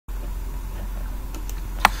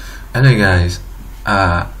Hello guys,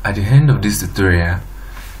 at the end of this tutorial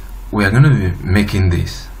we are going to be making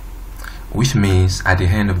this, which means at the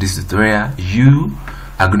end of this tutorial you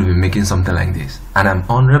are going to be making something like this, and I'm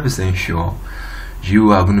 100% sure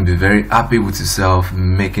you are going to be very happy with yourself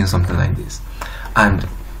making something like this. And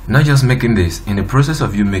not just making this, in the process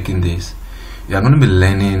of you making this, you are going to be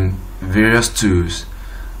learning various tools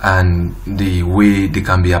and the way they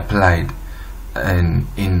can be applied and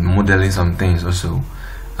in modeling some things also.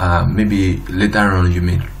 Maybe later on you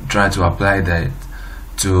may try to apply that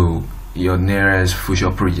to your nearest future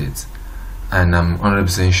project, and I'm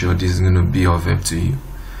 100% sure this is going to be of help to you.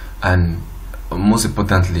 And most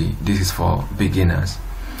importantly, this is for beginners,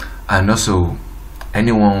 and also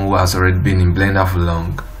anyone who has already been in Blender for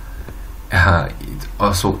long.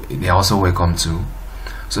 They are also welcome too.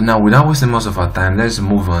 So now, without wasting most of our time, let's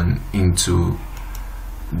move on into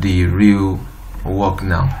the real work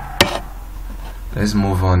now. Let's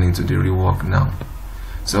move on into the real work now.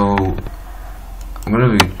 So I'm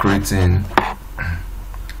going to be creating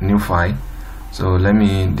new file. So let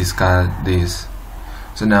me discard this.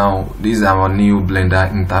 So now this is our new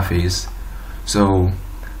Blender interface. So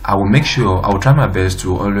I will make sure, I will try my best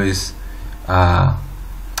to always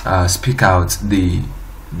speak out the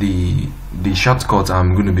shortcut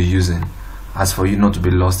I'm going to be using, as for you not to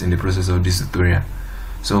be lost in the process of this tutorial.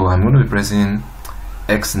 So I'm going to be pressing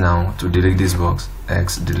X now to delete this box.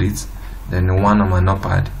 X delete, then 1 on my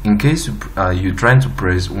notepad. In case you're trying to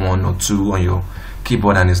press 1 or 2 on your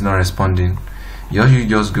keyboard and it's not responding, you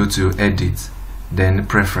just go to edit, then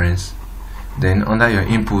preference, then under your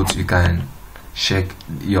input you can check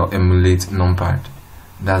your emulate numpad.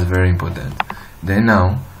 That's very important. Then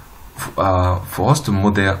now for us to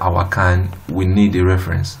model our can, we need a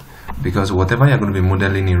reference, because whatever you're going to be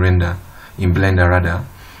modeling in Blender rather,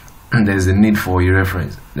 there's a need for a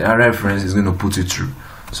reference. The reference is going to put it through.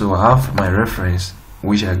 So I have my reference,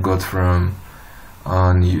 which I got from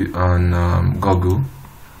on Google.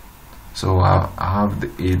 So I have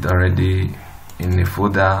it already in a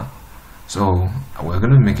folder. So we're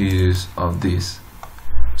going to make use of this.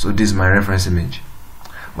 So this is my reference image.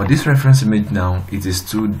 But this reference image now, it is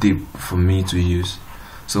too deep for me to use.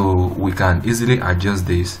 So we can easily adjust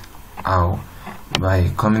this out by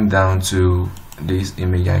coming down to this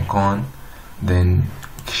image icon, then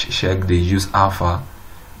check the use alpha,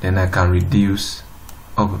 then I can reduce,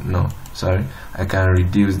 I can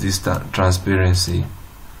reduce this transparency,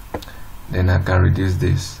 then I can reduce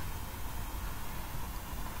this.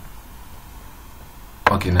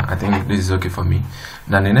 Okay, now I think this is okay for me.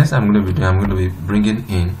 Now the next I'm going to be doing, I'm going to be bringing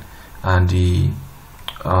in and the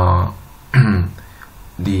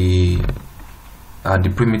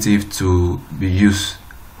primitive to be used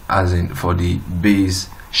as in for the base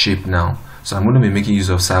shape now. So I'm going to be making use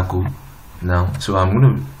of circle now. So I'm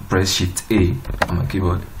going to press Shift A on my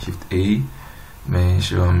keyboard. Shift A, make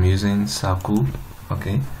sure I'm using circle.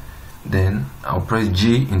 Okay, then I'll press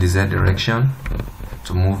G in the Z direction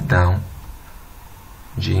to move down.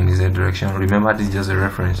 G in the Z direction. Remember, this is just a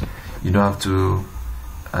reference. You don't have to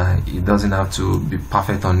it doesn't have to be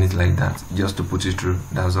perfect on it like that, just to put it through.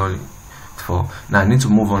 That's all for now. I need to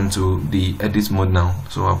move on to the edit mode now,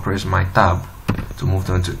 so I'll press my tab to move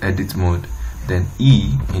on to edit mode, then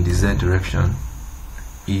E in the Z direction,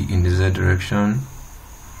 E in the Z direction,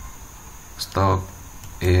 stop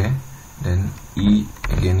here, then E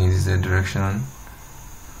again in the Z direction,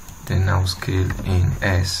 then I'll scale in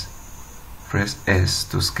S, press S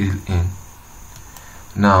to scale in.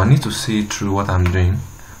 Now I need to see through what I'm doing,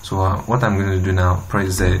 so what I'm going to do now,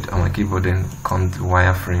 press Z on my keyboard, then come to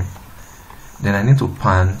wireframe. Then I need to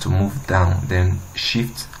pan to move down, then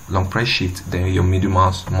press shift, then your middle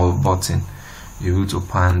mouse button, you go to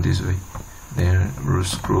pan this way, then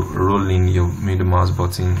roll in your middle mouse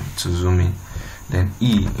button to zoom in, then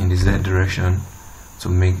E in the Z direction to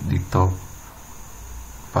make the top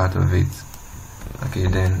part of it. Okay,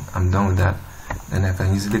 then I'm done with that. Then I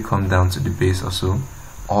can easily come down to the base also,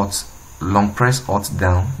 press Alt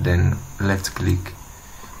down, then left click,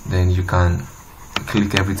 then you can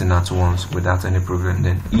click everything at once without any problem.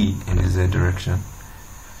 Then E in the Z direction,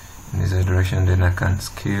 then I can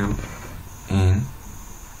scale in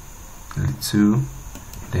 2,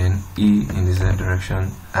 then E in the Z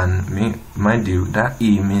direction, and mind you, that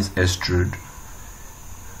E means extrude,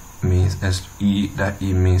 that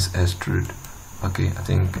E means extrude. Okay, I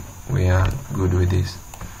think we are good with this,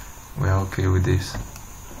 we are okay with this.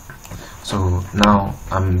 So now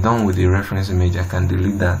I'm done with the reference image. I can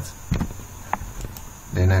delete that,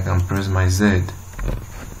 then I can press my Z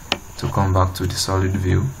to come back to the solid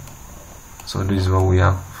view. So this is what we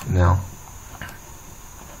have now.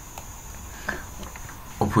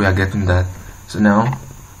 hope we are getting that. So now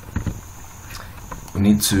we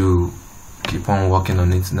need to keep on working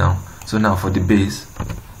on it now. So now for the base,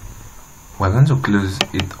 we're going to close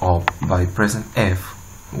it up by pressing F,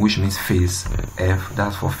 which means face. F,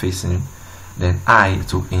 that's for facing. Then I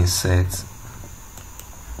to insert.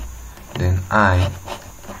 Then I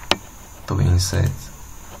to insert.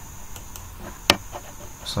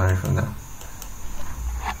 Sorry for that.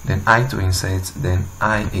 Then I to insert. Then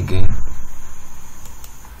I again.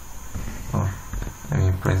 Oh, let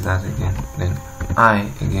me press that again. Then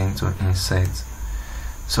I again to insert.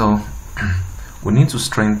 So we need to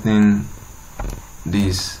strengthen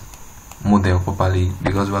this model properly,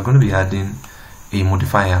 because we are going to be adding a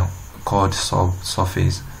modifier called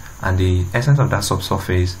subsurface, and the essence of that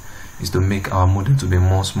subsurface is to make our model to be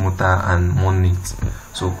more smoother and more neat.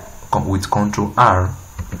 So with Ctrl R,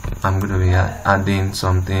 I'm going to be adding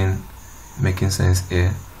something making sense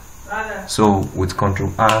here. So with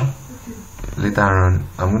Ctrl R, later on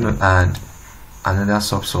I'm going to add another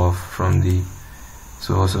subsurf from the,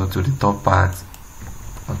 so also to the top part.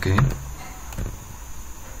 Okay,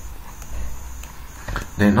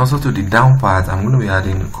 then also to the down part, I'm going to be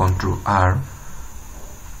adding Ctrl R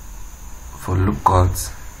for loop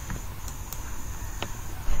cuts.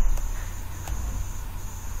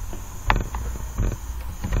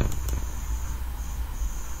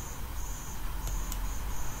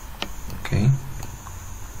 Okay,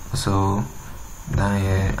 so down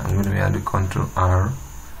here I'm going to be adding Ctrl R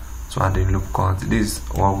to add a loop cut. This is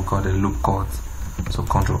what we call the loop cut. So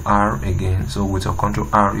Ctrl R again. So with your Ctrl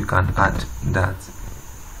R you can add that.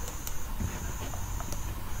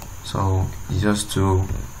 So just to,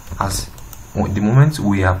 as the moment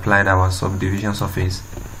we applied our subdivision surface,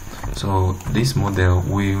 so this model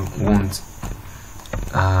we won't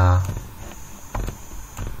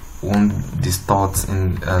distort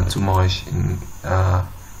in too much in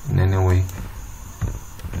any way.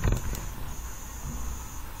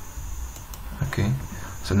 Okay,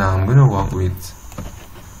 so now I'm going to work with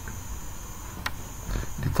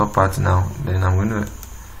the top part now. Then I'm going to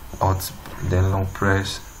Alt, then long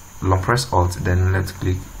press Alt, then left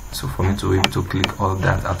click. So for me to be able to click all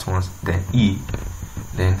that at once, then E,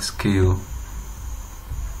 then scale,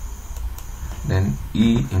 then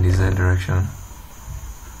E in the Z direction.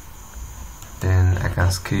 Then I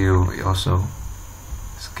can scale also,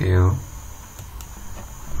 scale.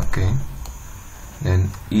 Okay,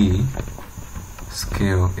 then E,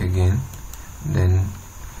 scale again, then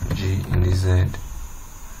G in the Z,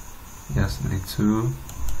 just the two,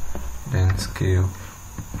 then scale,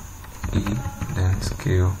 E, then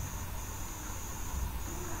scale.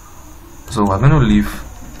 So we're going to leave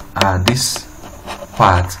this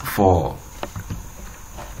part for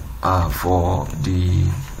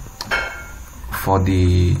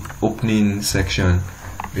the opening section,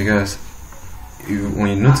 because when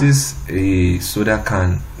you notice a soda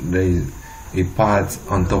can, there is a part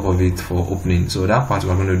on top of it for opening. So that part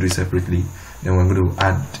we're going to do separately, then we're going to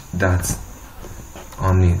add that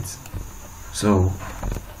on it. So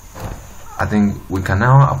I think we can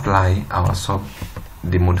now apply our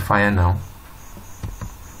the modifier now.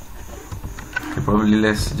 Okay, probably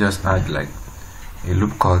let's just add like a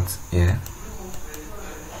loop cut here.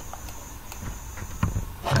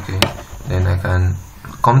 Okay, then I can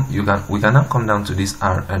we can now come down to this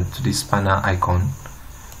R and to this spanner icon.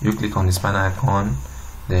 You click on the spanner icon,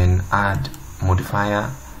 then add modifier,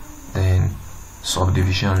 then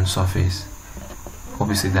subdivision surface.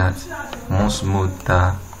 Obviously that's more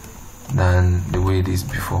smoother than the way it is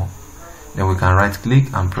before. Then we can right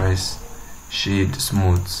click and press shade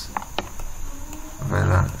smooth.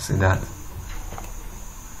 See that?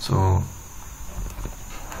 So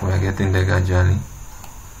we are getting there gradually.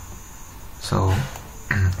 So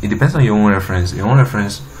it depends on your own reference. Your own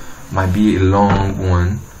reference might be a long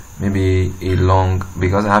one, maybe a long,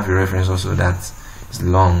 because I have a reference also that is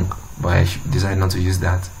long, but I decided not to use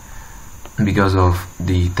that because of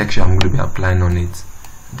the texture I'm going to be applying on it,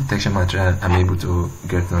 the texture material I'm able to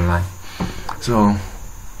get online. So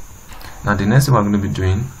now the next thing we're going to be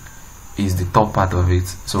doing is the top part of it.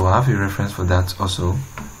 So I have a reference for that also.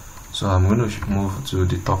 So I'm going to move to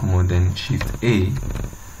the top mode, then Shift A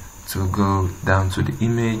to go down to the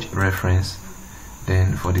image reference.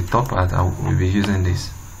 Then for the top part I will be using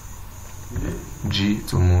this G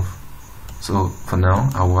to move. So for now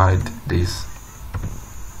I will hide this,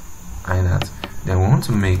 hide that. Then we want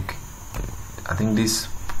to make, I think this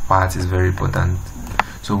part is very important,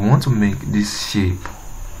 so we want to make this shape.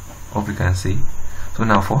 Hope you can see. So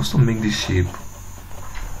now for us to make this shape,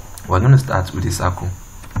 we're going to start with a circle.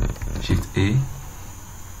 Shift A,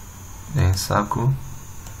 then circle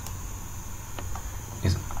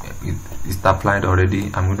is it's applied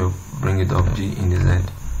already. I'm going to bring it up, G in the Z,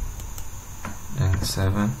 then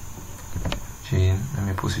 7 G. Let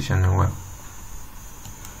me position it well.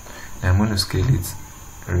 Then I'm going to scale it.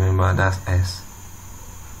 Remember, that's S.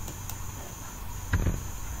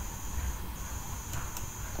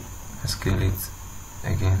 Scale it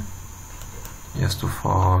again just to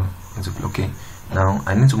fall into. Okay, now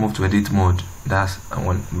I need to move to edit mode. That's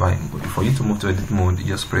for you to move to edit mode, you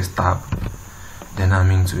just press tab, then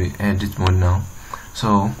I'm into edit mode now.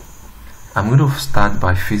 So I'm going to start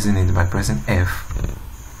by phasing it by pressing F.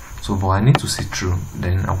 So but I need to see through,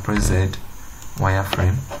 then I'll press Z,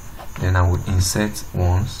 wireframe, then I will insert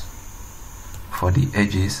once for the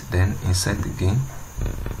edges, then insert again,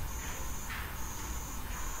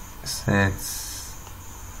 set,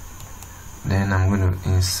 then I'm going to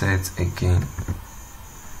insert again.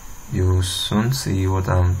 You will soon see what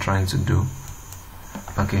I'm trying to do.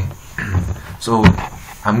 Okay, so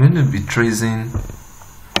I'm going to be tracing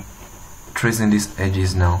these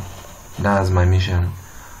edges now. That's my mission.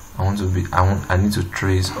 I need to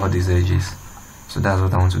trace all these edges, so that's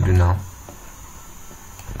what I want to do now.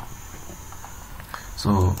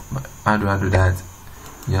 So how do I do that?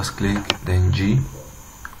 Just click, then G.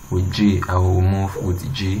 With G I will move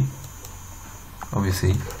with G,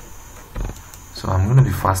 obviously. So I'm going to be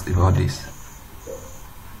fast about this.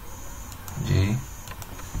 G,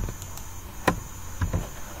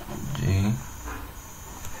 G.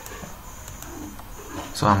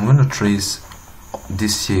 So I'm going to trace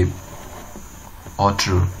this shape all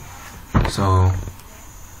through. So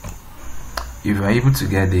if you are able to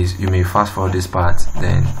get this, you may fast forward this part,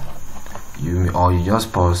 then or you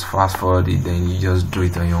just pause, fast forward it, then you just do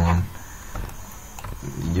it on your own.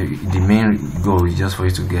 The main goal is just for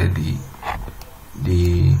you to get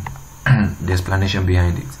the explanation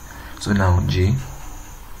behind it. So now G.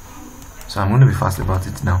 So I'm going to be fast about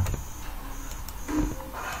it now.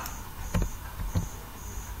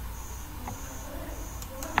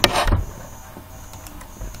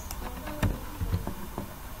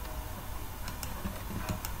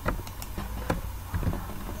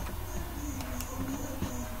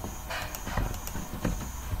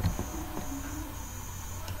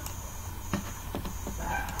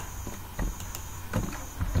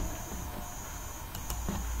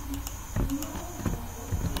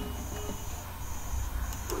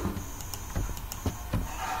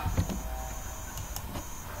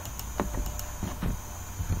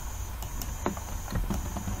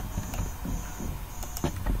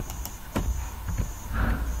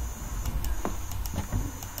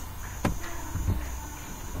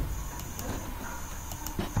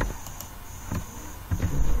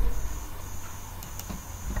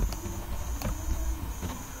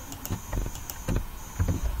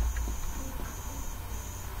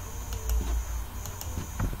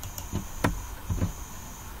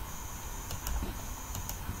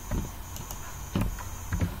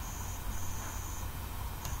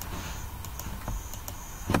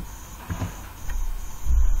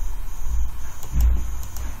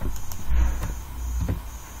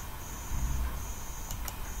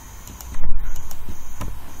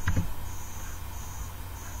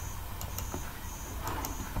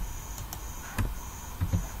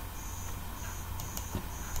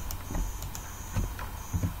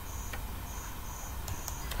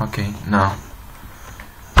 Okay, now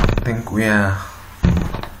I think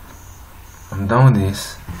I'm done with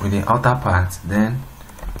this, with the outer part. Then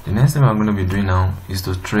the next thing I'm going to be doing now is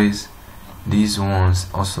to trace these ones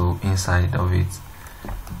also inside of it.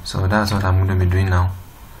 So that's what I'm going to be doing now.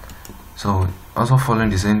 So also following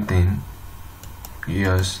the same thing,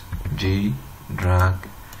 use G drag,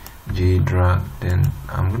 then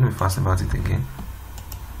I'm going to be fast about it again.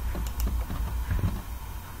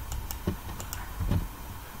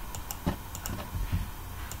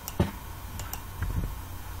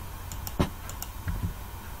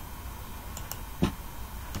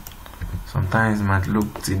 Sometimes it might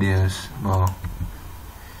look tedious, but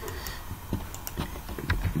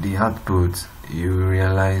the output, you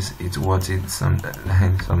realize it's worth it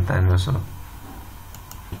sometimes also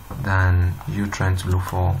than you trying to look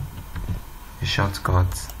for a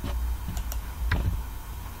shortcut.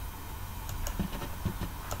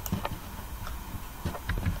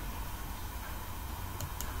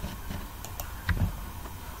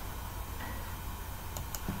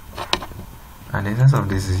 And the essence of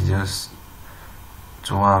this is just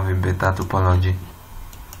to have a better topology,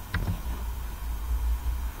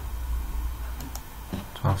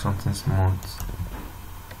 to have something smooth.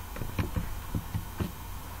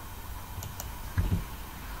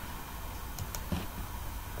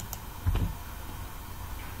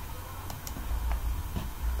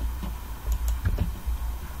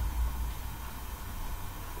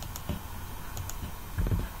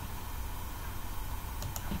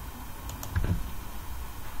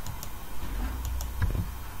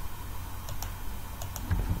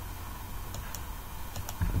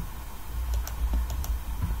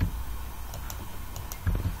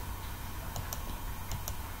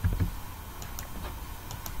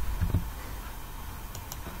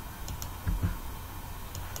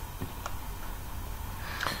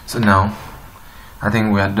 So now I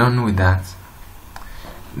think we are done with that.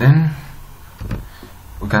 Then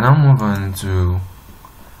we can now move on to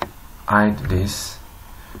hide this.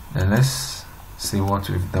 Then let's see what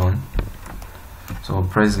we've done. So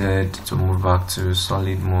press Z to move back to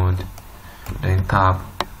solid mode, then tab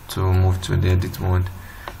to move to the edit mode.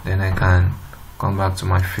 Then I can come back to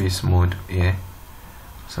my face mode here.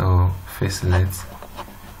 So face select,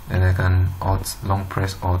 then I can long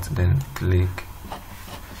press Alt, then click.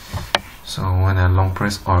 So when I long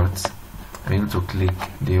press Alt, I'm able to click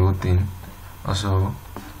the whole thing. Also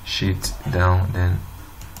shift down, then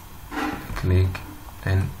click,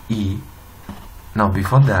 then E. Now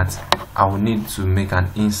before that, I will need to make an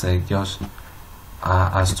insert just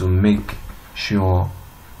as to make sure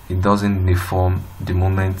it doesn't deform the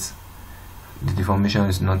moment the deformation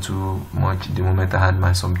is not too much the moment I had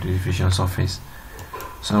my subdivision surface.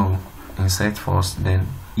 So insert first, then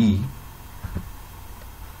E,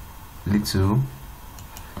 little,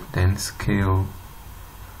 then scale,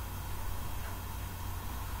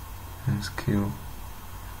 and scale.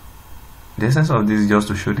 The essence of this is just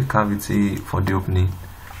to show the cavity for the opening.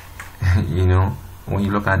 You know, when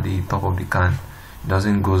you look at the top of the can, it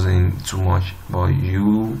doesn't go in too much, but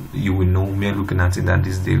you will know mere looking at it that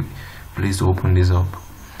this is the place to open this up.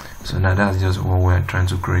 So now that's just what we're trying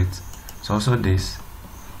to create. So also this,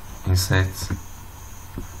 insert,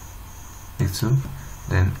 little,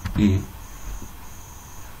 then E,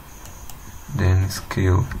 then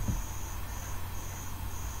scale.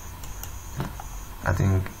 I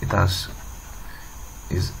think it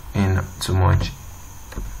is in too much.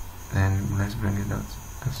 Then let's bring it out.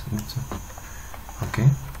 That's little. Okay.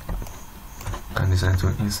 Can decide to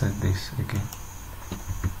insert this again.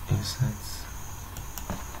 Insert.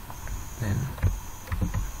 Then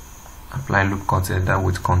apply loop cut header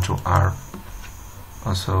with Ctrl R.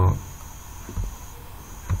 Also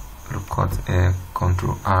loop cut here,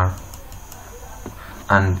 Ctrl R.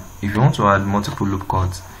 And if you want to add multiple loop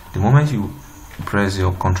cuts, the moment you press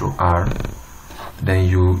your Ctrl R, then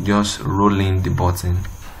you just roll in the button,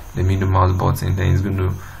 the middle mouse button, then it's going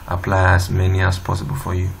to apply as many as possible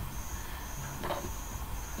for you.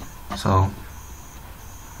 So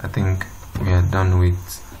I think we are done with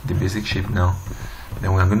the basic shape now.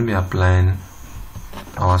 Then we are going to be applying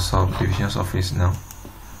our subdivision surface now.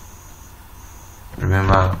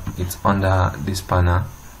 Remember, it's under this panel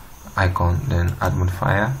icon, then add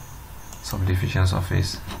modifier, subdivision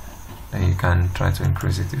surface. Then you can try to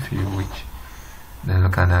increase it if you wish. Then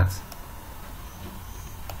look at that,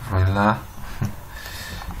 voila.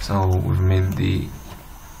 So we've made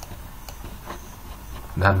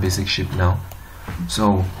that basic shape now.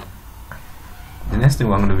 So the next thing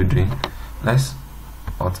we're going to be doing, let's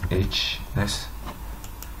Alt H, let's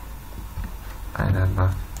add that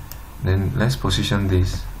back. Then let's position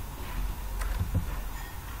this.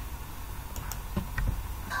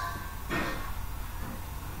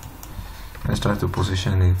 Let's try to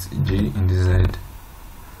position it G in the Z.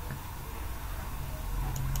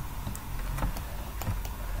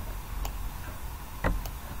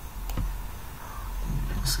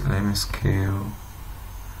 So let me scale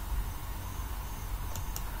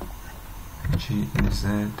G in the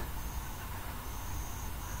Z.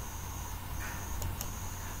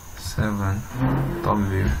 7 top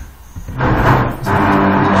view.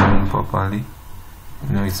 Position properly.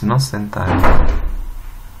 You know, it's not centered,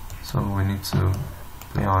 so we need to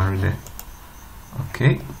play around with it.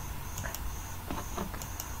 Okay,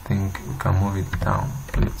 I think we can move it down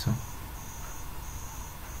a little.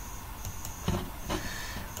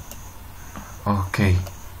 Okay,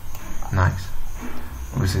 nice.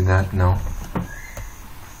 We see that now,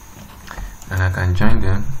 and I can join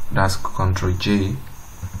them. That's Ctrl J.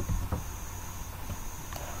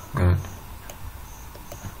 Good.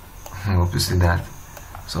 I hope you see that.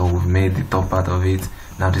 So we've made the top part of it.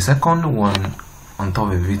 Now the second one on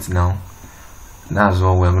top of it now, that's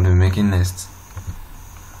what we're going to be making next.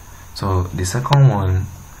 So the second one,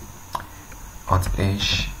 Alt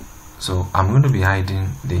H. So I'm going to be hiding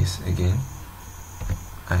this again.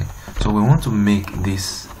 Right. So we want to make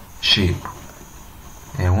this shape.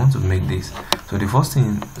 I want to make this. So the first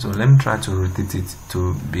thing, so let me try to rotate it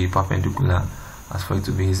to be perpendicular, as for it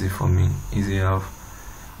to be easy for me, easy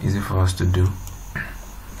for us to do.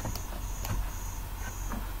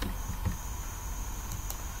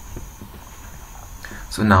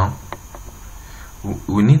 So now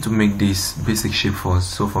we need to make this basic shape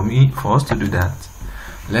first. So for us to do that,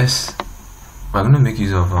 we're going to make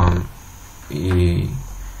use of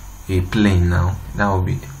a plane now. That will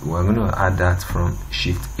be, we're going to add that from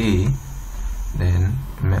Shift A, then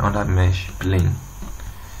on that mesh plane,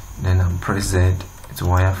 then I'll press Z, it's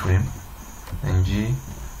wireframe. Then G,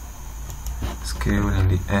 scale in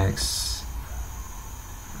the X.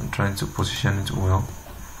 I'm trying to position it well.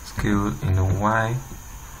 Scale in the Y.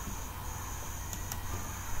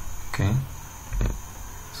 Okay.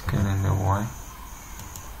 Scale in the Y.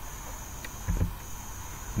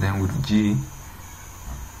 Then with G,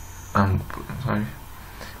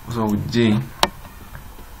 so with G,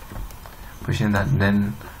 pushing that,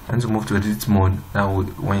 then I'm going to move to edit mode. Now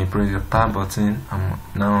when you press your tab button, I'm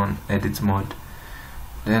now on edit mode.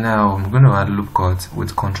 Then I'm going to add loop cut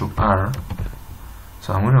with Ctrl R.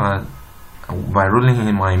 So I'm going to add, by rolling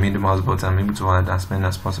in my middle mouse button, I'm able to add as many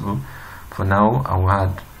as possible. For now, I will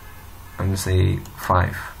add, let me say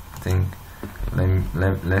 5. I think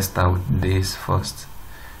let's start with this first.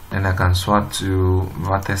 Then I can swap to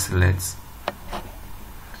vertex select.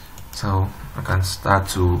 So I can start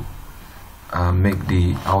to make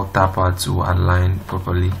the outer part to align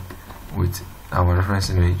properly with our reference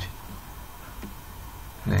image.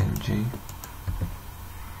 Then G.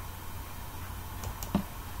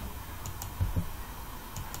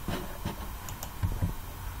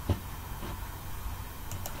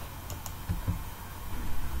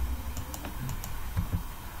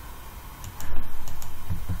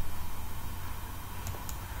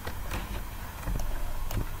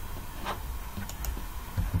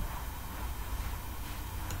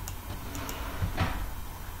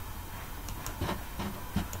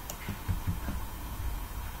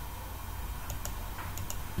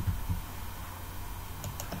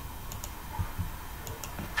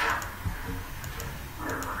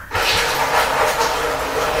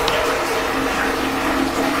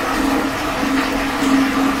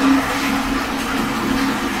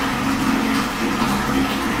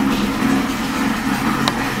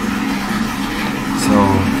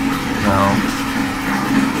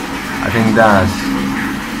 I think that's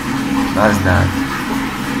that.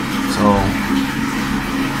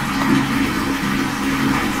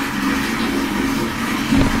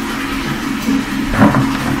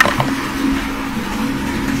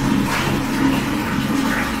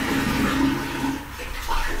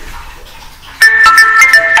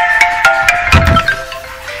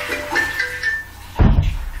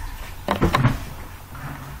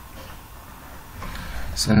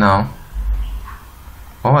 So now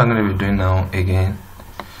what we're going to be doing now again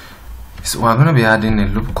is we're going to be adding a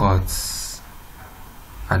loop cut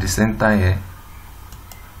at the center here.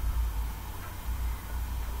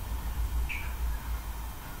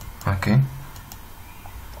 Okay,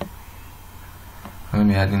 I'm going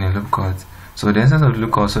to be adding a loop cut. So the essence of the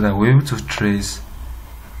loop cut, so that we're able to trace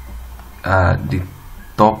the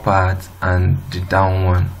top part and the down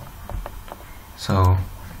one. So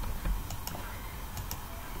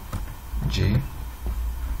G.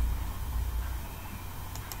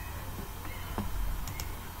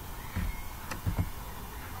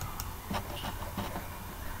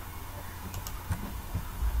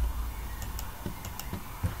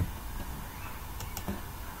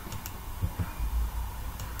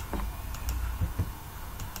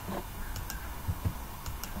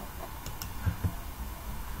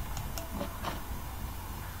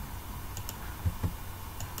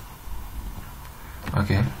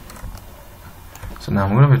 Okay, so now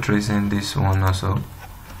I'm going to be tracing this one also.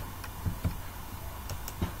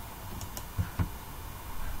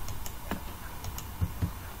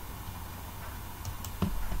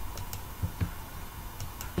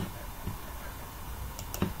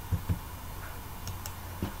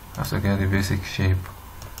 Also get the basic shape.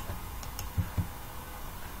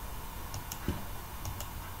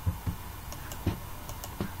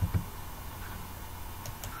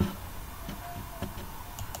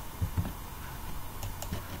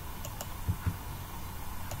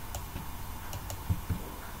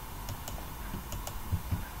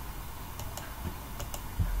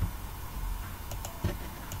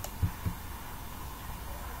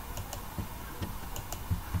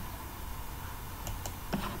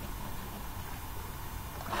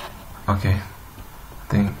 Okay, I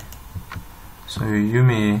think so. You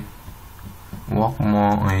may work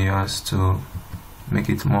more on yours to make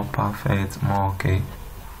it more perfect, more okay.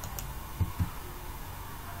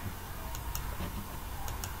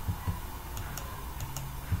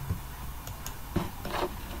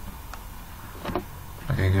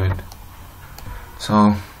 Okay, good.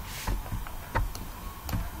 So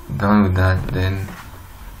done with that, then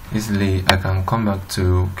easily I can come back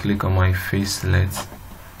to click on my face select.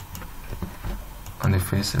 On the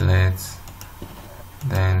face select,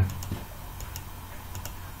 then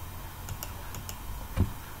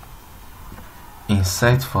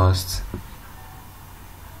insert first,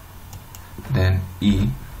 then E,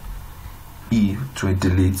 E to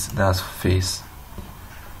delete, that's face.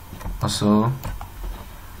 Also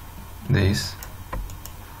this,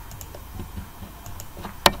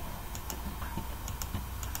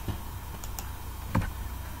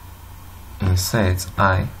 insert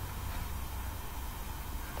I,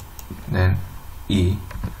 then E,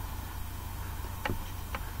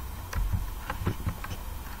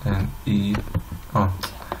 then E, oh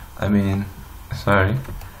I mean sorry,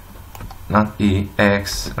 not E,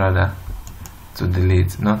 X rather, to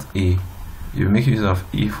delete, not E. You make use of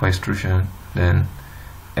E for extrusion, then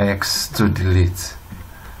X to delete.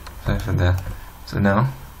 Sorry for that. So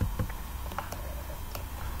now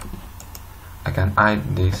I can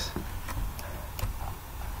hide this.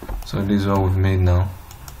 So this is what we've made now.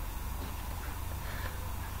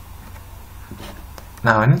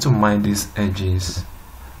 Now I need to mine these edges.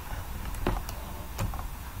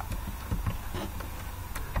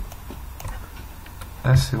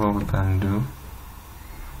 Let's see what we can do.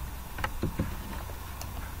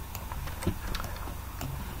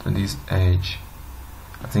 To this edge,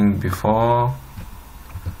 I think for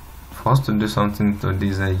us to do something to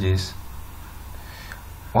these edges,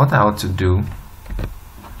 what I ought to do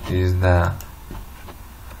is that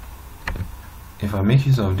if I make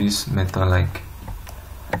use of this method, like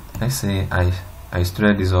let's say I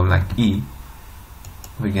straight this up like E,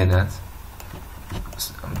 we get that.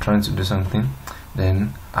 I'm trying to do something,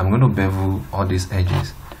 then I'm going to bevel all these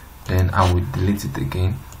edges, then I will delete it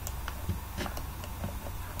again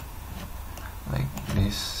like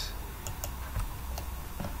this,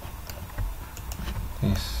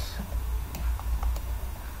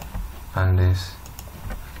 and this.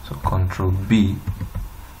 So Control B,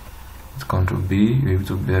 with Control B you're able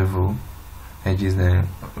to bevel edges, then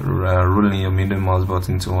rolling your middle mouse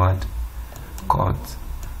button to add cut.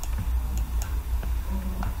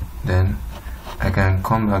 Then I can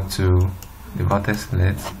come back to the vertex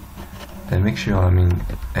select, then make sure I'm in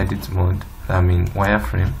edit mode, I'm in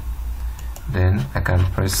wireframe. Then I can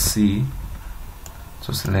press C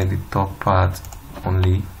to select the top part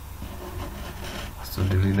only, to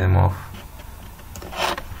delete them off.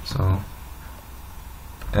 So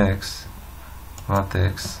X,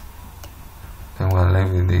 vertex, then we're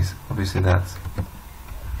left with this, obviously that.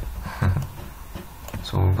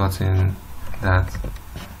 So we've gotten that,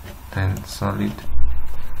 then solid.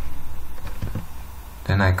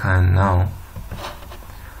 Then I can now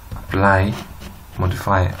apply,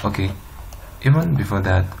 modify. Okay, even before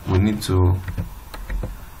that we need to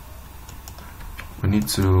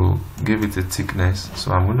give it a thickness,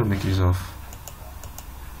 so I'm going to make use of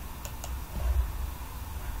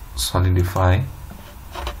solidify.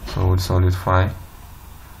 So with solidify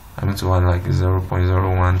I need to add like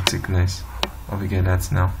 0.01 thickness. We get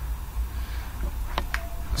that now.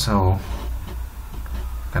 So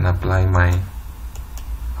I can apply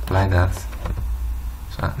that.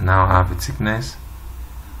 So now I have a thickness,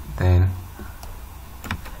 then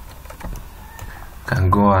can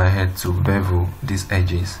go ahead to bevel these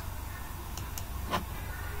edges.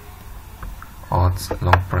 Alt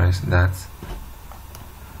long press that.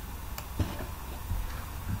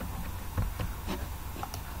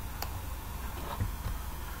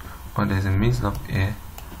 Oh, there's a mix up here.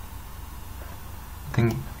 I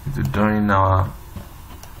think during our,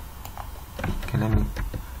 okay, let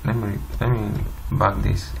me back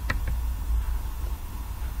this.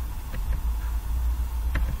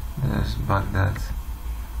 Let's back that.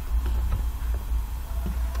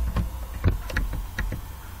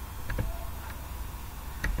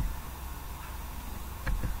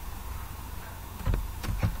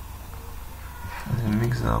 There's a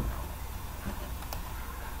mix up.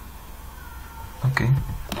 Okay,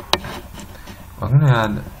 we're going to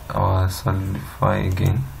add our solidify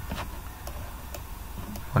again,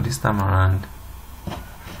 but this time around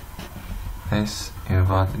let's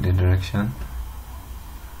invert the direction.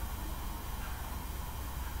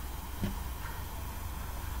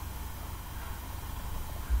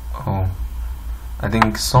 Oh, I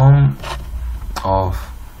think some of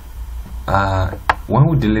when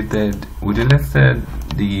we deleted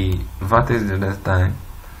the vertex the last time,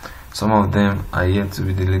 some of them are yet to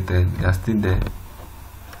be deleted. They are still there.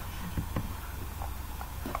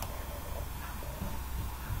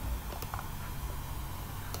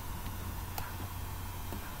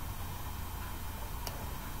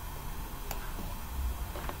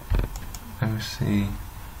 Let me see.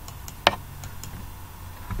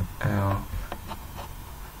 L,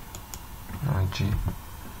 no, G.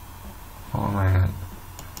 Oh my god.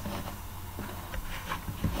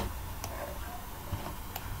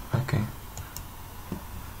 Okay.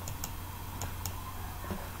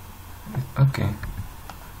 Okay.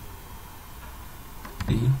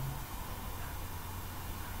 E.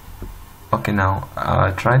 Okay, now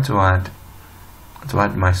try to add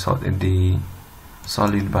my the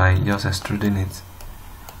solid by just extruding it,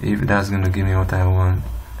 if that's going to give me what I want,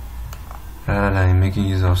 rather than making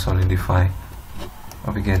use of solidify.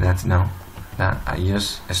 Hope you get that now, that I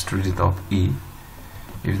just extrude it up E.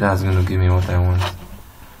 If that's going to give me what I want,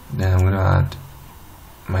 then I'm going to add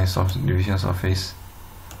my subdivision surface.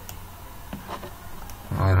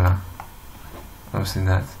 Voila. See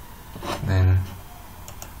that, then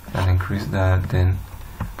can increase that, then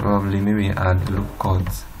probably maybe add loop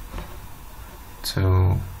cut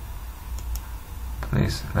to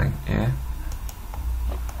place like here.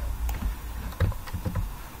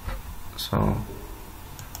 So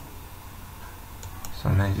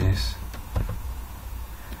some edges.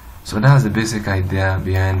 So that's the basic idea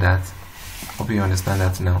behind that. Hope you understand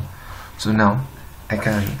that now. So now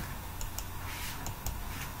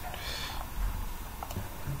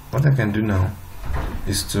what I can do now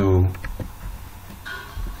is to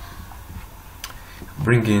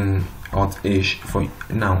bring in Alt H. For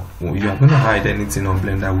now, you are going to hide anything on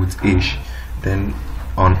Blender with H, then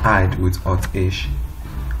unhide with Alt H.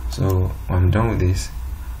 So when I'm done with this,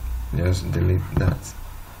 just delete that.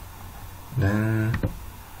 Then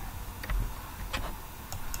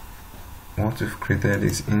what we've created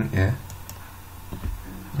is in here,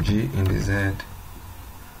 G in the Z,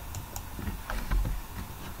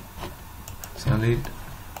 solid,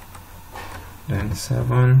 then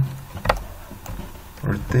 7,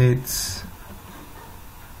 rotates,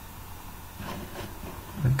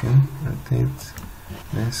 okay, rotate,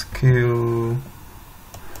 then scale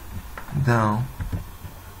down,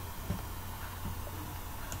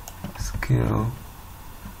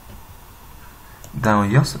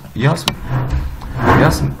 yours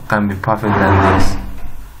can be perfect than this.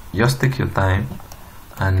 Just take your time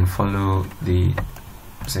and follow the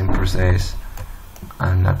same process,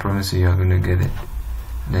 and I promise you, you're going to get it.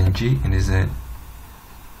 Then G in the Z,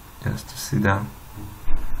 just to sit down.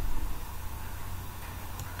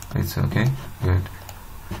 It's okay, good.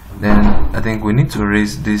 Then I think we need to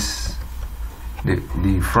raise this,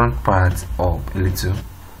 the front part up a little.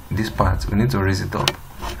 This part, we need to raise it up.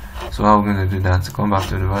 So how we're going to do that? Come back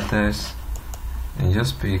to the vertex and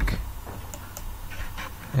just pick,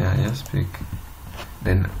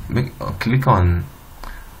 then click on,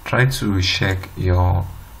 try to check your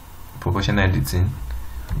proportion editing,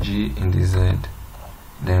 G in the Z,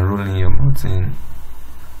 then roll in your button.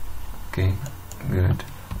 Okay, good.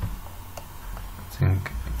 I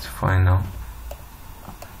think it's fine now.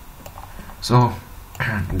 So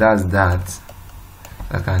that's that.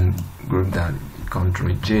 I can group that,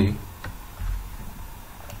 Ctrl J.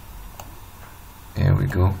 Here we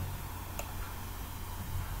go.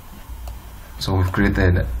 So we've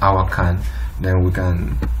created our can. Then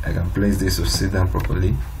I can place this to sit down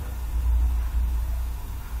properly.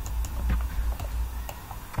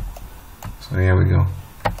 So here we go.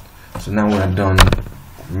 So now we're done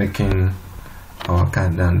making our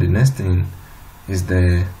can down. The next thing is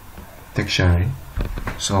the texturing.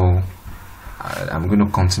 So I'm going to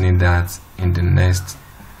continue that in the next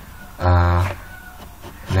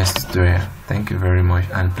tutorial. Thank you very much,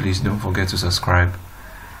 and please don't forget to subscribe.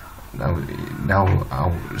 I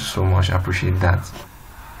would so much appreciate that.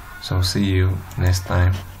 So see you next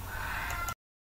time.